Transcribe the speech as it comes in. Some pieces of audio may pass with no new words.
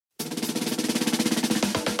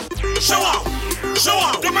show out, show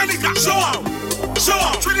out, Dominica, show out, show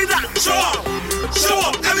out, Trinidad, show out,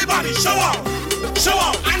 everybody, show out,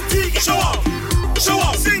 Antigua, show out,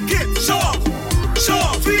 Sink it, show out,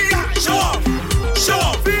 Villa, show out,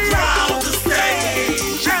 proud to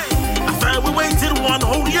stage. I said we waited one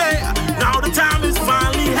whole year, now the time is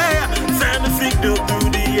finally here. Send the signal through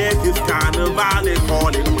the air, it's carnival, they call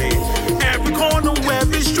it way. Every corner,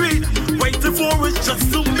 every street, waiting for us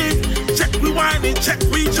just to meet. Check, we whining, check,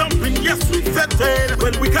 we jumping, yes, we fetted.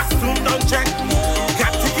 When we costumed on check,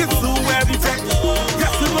 got tickets to every tech.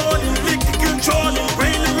 Yes, we rolling, liquor controlling,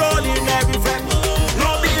 raining, rolling, every tech.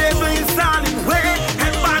 No behavior in silent way,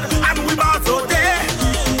 and we about so there.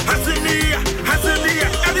 Hands in the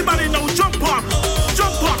air, everybody know jump up,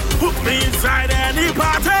 put me inside any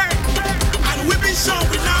party. And we be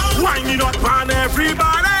showing out, winding up on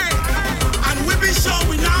everybody. And we be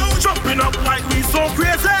showing out, jumping up like we so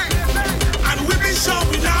crazy. And we be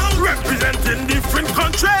showing out, representing different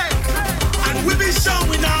countries. And we be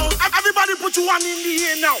showing out. Everybody put your one in the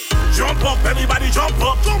air now. Jump up, everybody jump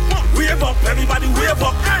up. Wave up, everybody wave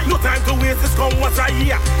up. No time to waste, this come once a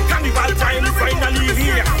year. Carnival time is finally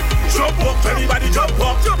here. Jump up, everybody jump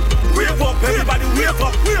up. Wave up, everybody wave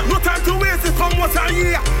up. No time to waste, this come once a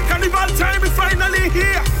year. Carnival time is finally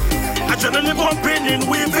here. Adrenaline bumping in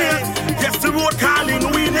we veins. Yes, the road calling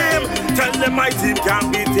we name. Tell them my team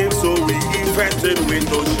can't beat him, so we invested with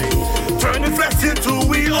no shame. Turn the flex into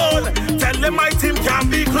we own. Tell them my team can't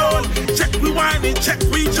be cloned. Check, we whining, check,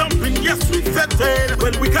 we jumping, yes, we fetted.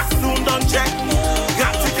 When we costumed on check,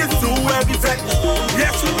 got tickets to every vet.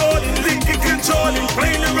 Yes, we rolling, linking, controlling,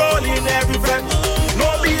 plainly rolling every vet.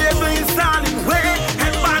 No behavior in silent way,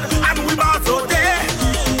 and we about so there.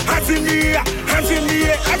 Hands in the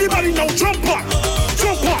air, everybody know jump up,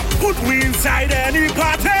 put we inside any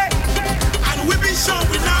party. And we be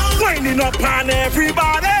showing out, winding up on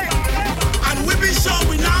everybody. And we be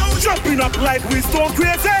showing out, jumping up like we stone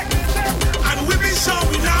crazy. And we be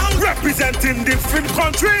showing out, representing different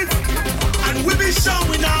countries. And we be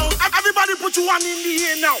showing out. Everybody put your one in the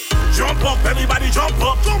air now. Jump up, everybody jump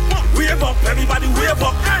up. Wave up, everybody wave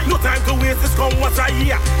up. No time to waste, this come once a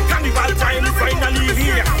year. Carnival time is finally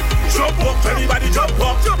here. Jump up, everybody jump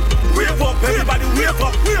up. Wave up, everybody wave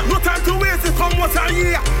up. No time to waste, this come once a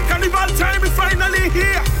year. Carnival time is finally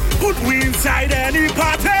here. Put we inside any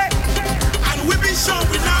party. And we be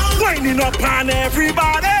showing out, winding up on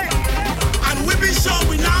everybody. And we be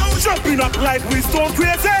showing out, jumping up like we stone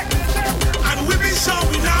crazy. And we be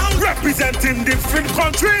showing out, representing different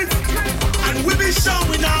countries. And we be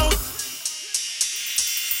showing out.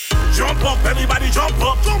 Jump up, everybody jump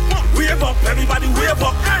up. Wave up, everybody wave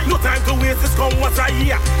up. No time to waste, this come once a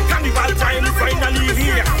year. Carnival time is finally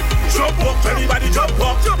here. Jump up, everybody jump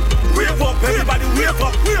up. Wave up, everybody wave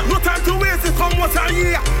up. No time to waste, this come once a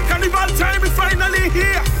year. Carnival time is finally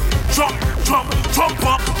here. Jump up. Jump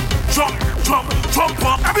up.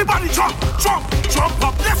 Everybody jump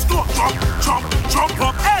up. Let's go. Jump up.